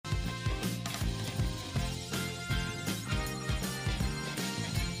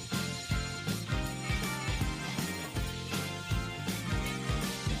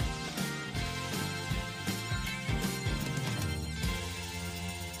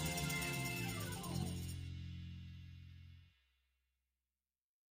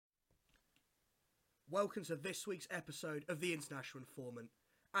Welcome to this week's episode of The International Informant.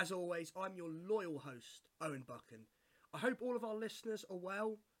 As always, I'm your loyal host, Owen Buchan. I hope all of our listeners are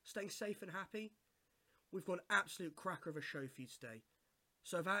well, staying safe and happy. We've got an absolute cracker of a show for you today.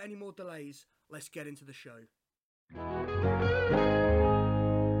 So without any more delays, let's get into the show.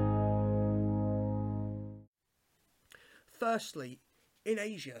 Firstly, in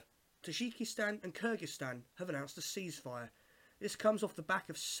Asia, Tajikistan and Kyrgyzstan have announced a ceasefire. This comes off the back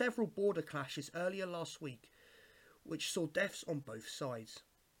of several border clashes earlier last week, which saw deaths on both sides.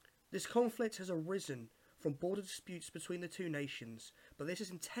 This conflict has arisen from border disputes between the two nations, but this has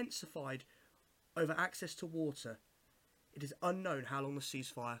intensified over access to water. It is unknown how long the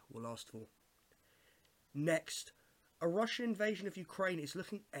ceasefire will last for. Next, a Russian invasion of Ukraine is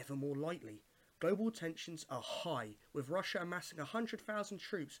looking ever more likely. Global tensions are high, with Russia amassing 100,000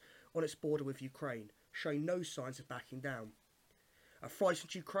 troops on its border with Ukraine, showing no signs of backing down. A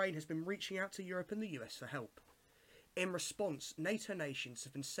frightened Ukraine has been reaching out to Europe and the US for help. In response, NATO nations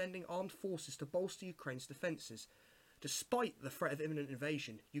have been sending armed forces to bolster Ukraine's defences. Despite the threat of imminent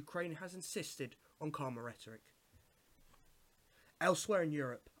invasion, Ukraine has insisted on calmer rhetoric. Elsewhere in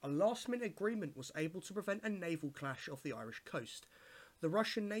Europe, a last-minute agreement was able to prevent a naval clash off the Irish coast. The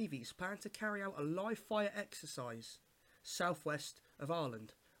Russian Navy's plan to carry out a live-fire exercise southwest of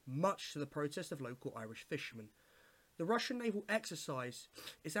Ireland, much to the protest of local Irish fishermen. The Russian naval exercise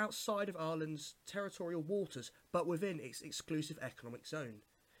is outside of Ireland's territorial waters, but within its exclusive economic zone.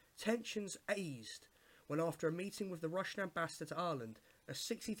 Tensions eased when, after a meeting with the Russian ambassador to Ireland, a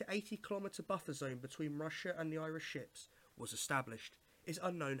 60 to 80 kilometre buffer zone between Russia and the Irish ships was established. It is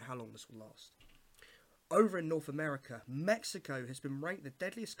unknown how long this will last. Over in North America, Mexico has been ranked the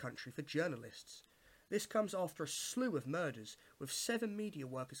deadliest country for journalists. This comes after a slew of murders, with 7 media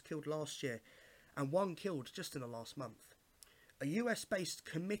workers killed last year and 1 killed just in the last month. A US-based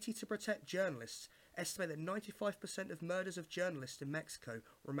Committee to Protect Journalists estimates that 95% of murders of journalists in Mexico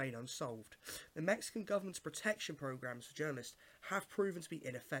remain unsolved. The Mexican government's protection programs for journalists have proven to be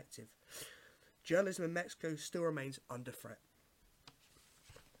ineffective. Journalism in Mexico still remains under threat.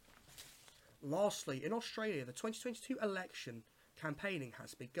 Lastly, in Australia, the 2022 election campaigning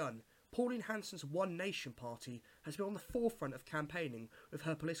has begun. Pauline Hanson's One Nation Party has been on the forefront of campaigning with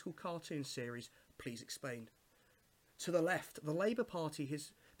her political cartoon series, Please Explain. To the left, the Labour Party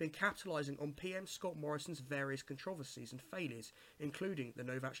has been capitalising on PM Scott Morrison's various controversies and failures, including the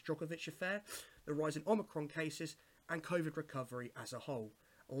Novak Djokovic affair, the rise in Omicron cases, and COVID recovery as a whole.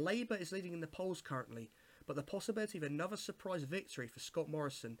 Labour is leading in the polls currently, but the possibility of another surprise victory for Scott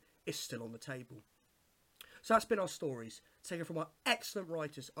Morrison is still on the table. So that's been our stories, taken from our excellent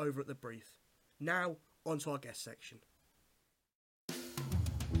writers over at The Brief. Now, on to our guest section.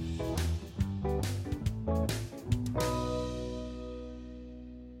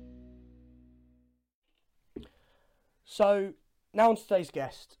 So, now on to today's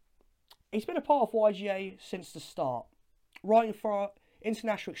guest. He's been a part of YGA since the start, writing for our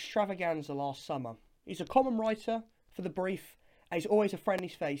international extravaganza last summer. He's a common writer for The Brief, and he's always a friendly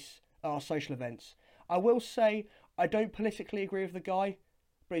face at our social events. I will say I don't politically agree with the guy,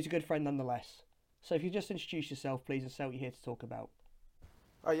 but he's a good friend nonetheless. So if you just introduce yourself, please, and say what you're here to talk about.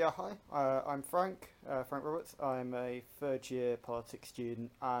 Hi. I'm Frank Roberts. I'm a third-year politics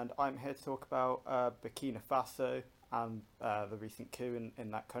student, and I'm here to talk about Burkina Faso and the recent coup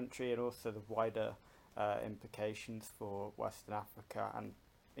in that country, and also the wider implications for Western Africa and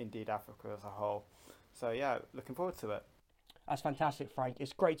indeed Africa as a whole. So yeah, looking forward to it. That's fantastic, Frank.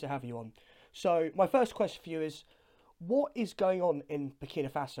 It's great to have you on. So my first question for you is, what is going on in Burkina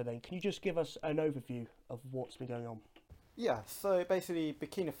Faso then? Can you just give us an overview of what's been going on? Yeah, so basically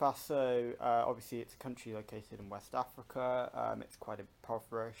Burkina Faso, obviously it's a country located in West Africa. It's quite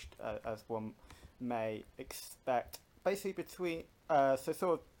impoverished, as one may expect. Basically between, so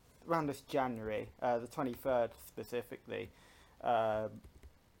sort of around this January, the 23rd specifically,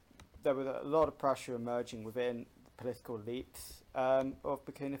 there was a lot of pressure emerging within the political elites of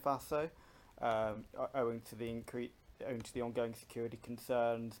Burkina Faso, owing to the ongoing security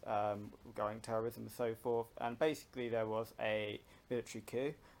concerns, regarding terrorism and so forth. And basically there was a military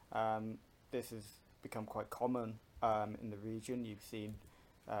coup. This has become quite common in the region. You've seen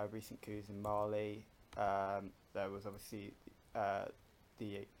recent coups in Mali. There was obviously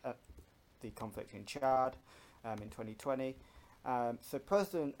the conflict in Chad in 2020. So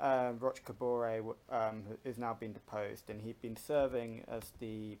President Roch Kabore is now been deposed, and he'd been serving as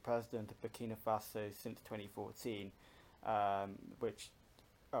the president of Burkina Faso since 2014,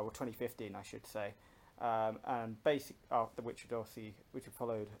 2015 I should say, and which had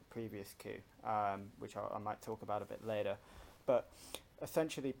followed a previous coup, which I might talk about a bit later. but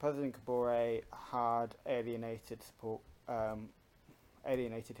essentially President Kabore had alienated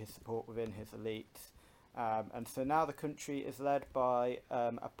his support within his elites. And so now the country is led by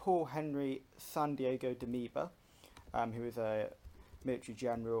a Paul Henry San Diego Damiba, who is a military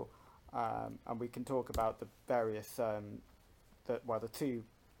general, and we can talk about the various, the two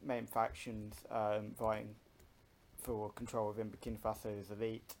main factions vying for control within Burkina Faso's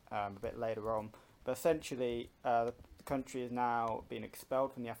elite a bit later on. But essentially, the country is now being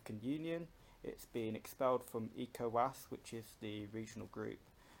expelled from the African Union. It's been expelled from ECOWAS, which is the regional group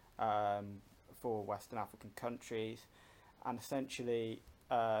for Western African countries, and essentially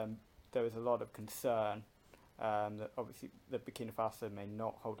there is a lot of concern that obviously the Burkina Faso may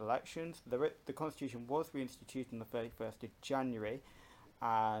not hold elections. The constitution was reinstituted on the 31st of January,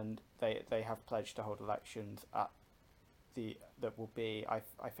 and they have pledged to hold elections that will be, I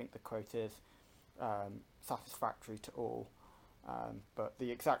think the quote is, satisfactory to all, but the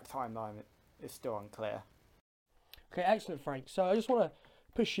exact timeline is still unclear. Okay, excellent, Frank. So I just want to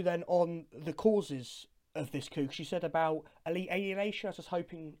push you then on the causes of this coup, because you said about elite alienation. I was just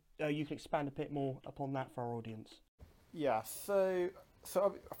hoping you could expand a bit more upon that for our audience. Yeah, so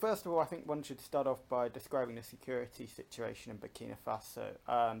first of all, I think one should start off by describing the security situation in Burkina Faso.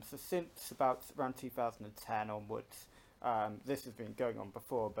 So since about around 2010 onwards, this has been going on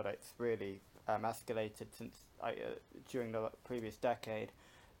before, but it's really escalated since during the previous decade.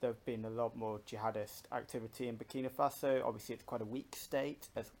 There have been a lot more jihadist activity in Burkina Faso. Obviously, it's quite a weak state,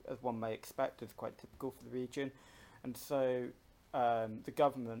 as one may expect. It's quite typical for the region. And so the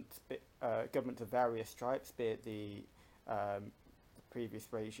governments of various stripes, be it the previous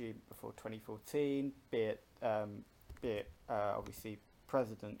regime before 2014, be it obviously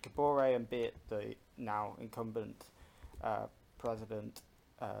President Kabore, and be it the now incumbent President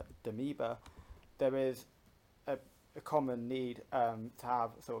Damiba, there is a common need to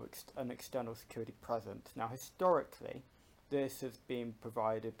have sort of an external security presence. Now, historically, this has been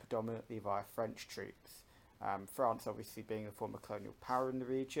provided predominantly via French troops. France, obviously, being a former colonial power in the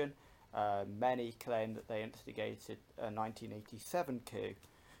region. Many claim that they instigated a 1987 coup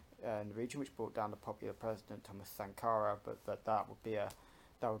in the region, which brought down the popular president Thomas Sankara. But that would be a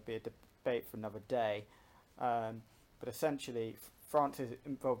debate for another day. But essentially, France's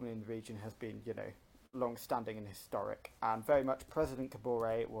involvement in the region has been, long-standing and historic, and very much President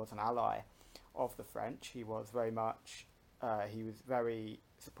Kabore was an ally of the French. He was very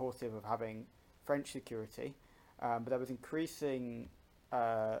supportive of having French security, but there was an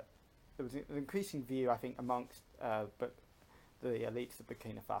increasing view, I think, amongst but the elites of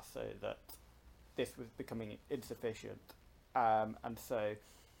Burkina Faso that this was becoming insufficient, and so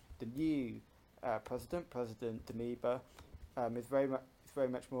the new President Damiba, is very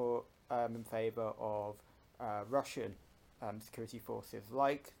much more in favour of Russian security forces,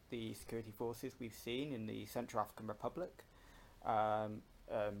 like the security forces we've seen in the Central African Republic. You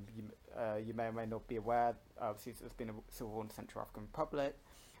may or may not be aware, obviously there's been a civil war in the Central African Republic,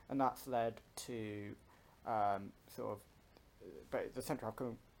 and that's led to the Central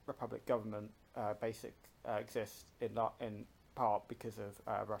African Republic government exists in part because of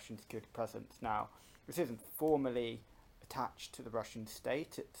Russian security presence. Now, this isn't formally attached to the Russian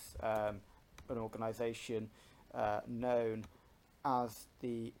state. It's an organisation known as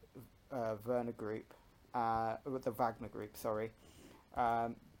the Wagner Group, sorry.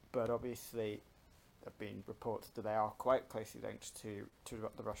 But obviously, there have been reports that they are quite closely linked to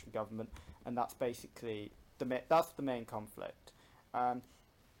the Russian government, and that's basically that's the main conflict,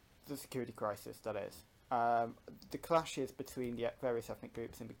 the security crisis. That is, the clashes between the various ethnic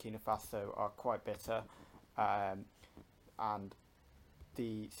groups in Burkina Faso are quite bitter. And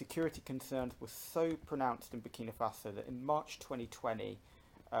the security concerns were so pronounced in Burkina Faso that in March 2020,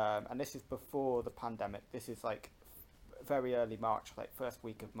 and this is before the pandemic, this is like very early March, like first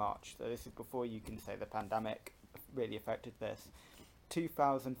week of March, so this is before you can say the pandemic really affected this,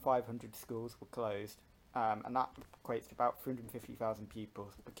 2,500 schools were closed, and that equates to about 350,000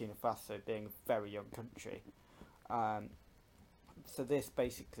 pupils, Burkina Faso being a very young country. So this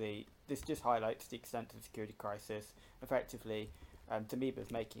just highlights the extent of the security crisis. Effectively, Damiba is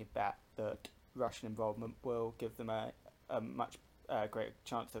making a bet that Russian involvement will give them a much greater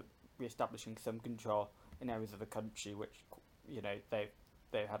chance of re-establishing some control in areas of the country which, they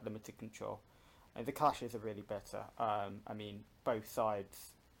had limited control. And the clashes are really bitter. I mean, both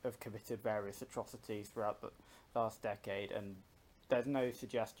sides have committed various atrocities throughout the last decade, and there's no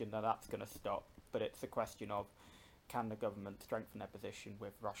suggestion that that's going to stop. But it's a question of, can the government strengthen their position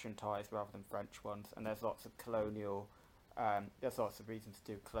with Russian ties rather than French ones? And there's lots of there's lots of reasons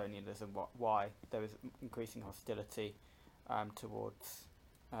to do colonialism. Why there is increasing hostility towards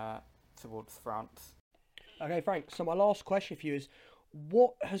France. Okay, Frank, so my last question for you is,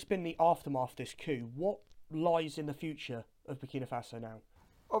 what has been the aftermath of this coup? What lies in the future of Burkina Faso now?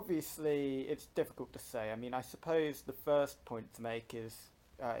 Obviously, it's difficult to say. I mean, I suppose the first point to make is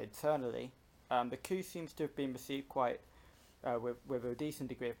internally. The coup seems to have been received quite with a decent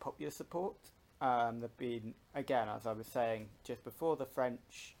degree of popular support. There've been, again, as I was saying just before, the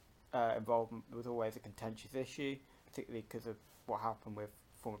French involvement was always a contentious issue, particularly because of what happened with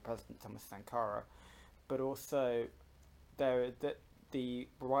former President Thomas Sankara. But also, the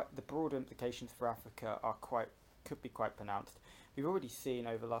broader implications for Africa could be quite pronounced. We've already seen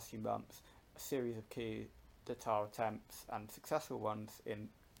over the last few months a series of coup d'etat attempts and successful ones in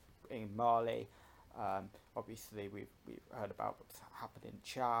Mali. Obviously, we've heard about what's happened in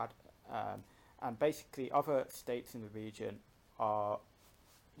Chad, and basically other states in the region are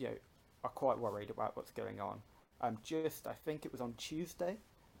quite worried about what's going on. I think it was on Tuesday,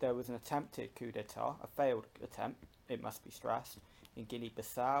 there was an attempted coup d'etat, a failed attempt, it must be stressed, in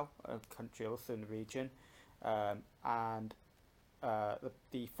Guinea-Bissau, a country also in the region, and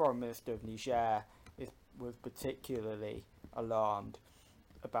the foreign minister of Niger was particularly alarmed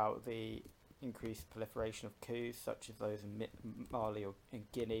about the increased proliferation of coups, such as those in Mali or in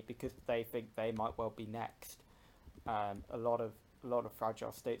Guinea, because they think they might well be next. A lot of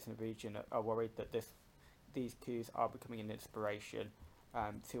fragile states in the region are worried that these coups are becoming an inspiration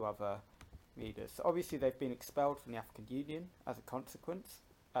to other leaders. So obviously, they've been expelled from the African Union as a consequence.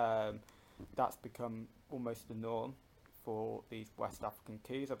 That's become almost the norm for these West African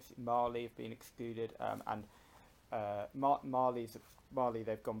coups. Obviously, Mali have been excluded, and Mali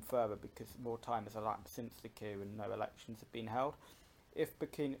they've gone further because more time has elapsed since the coup and no elections have been held. If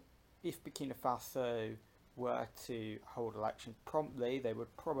Burkina Faso were to hold elections promptly, they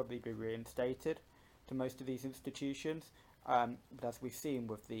would probably be reinstated to most of these institutions. But as we've seen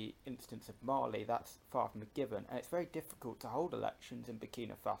with the instance of Mali, that's far from a given, and it's very difficult to hold elections in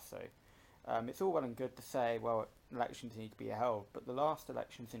Burkina Faso. It's all well and good to say, well, elections need to be held, but the last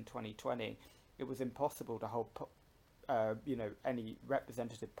elections in 2020, it was impossible to hold any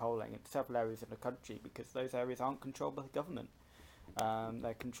representative polling in several areas of the country because those areas aren't controlled by the government.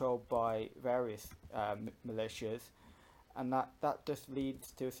 They're controlled by various militias, and that just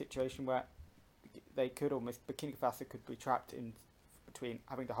leads to a situation where Burkina Faso could be trapped in between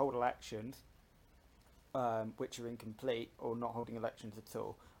having to hold elections, which are incomplete, or not holding elections at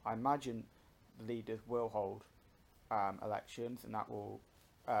all. I imagine the leaders will hold elections, and that will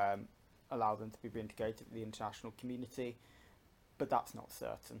allow them to be reintegrated with the international community, but that's not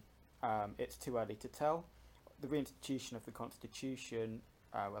certain. It's too early to tell. The reinstitution of the constitution,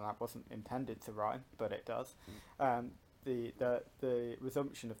 well, that wasn't intended to rhyme, but it does. The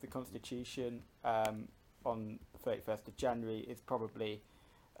resumption of the constitution on the 31st of January is probably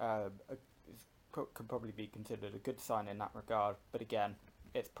could probably be considered a good sign in that regard. But again,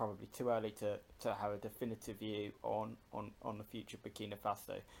 it's probably too early to have a definitive view on the future of Burkina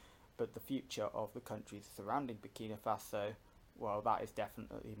Faso. But the future of the countries surrounding Burkina Faso, well, that is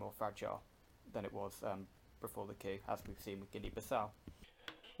definitely more fragile than it was before the coup, as we've seen with Guinea-Bissau.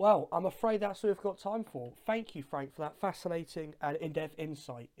 Well, I'm afraid that's all we've got time for. Thank you, Frank, for that fascinating and in-depth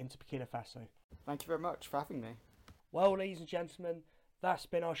insight into Burkina Faso. Thank you very much for having me. Well, ladies and gentlemen, that's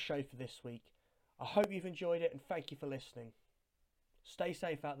been our show for this week. I hope you've enjoyed it and thank you for listening. Stay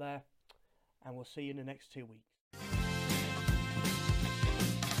safe out there, and we'll see you in the next 2 weeks.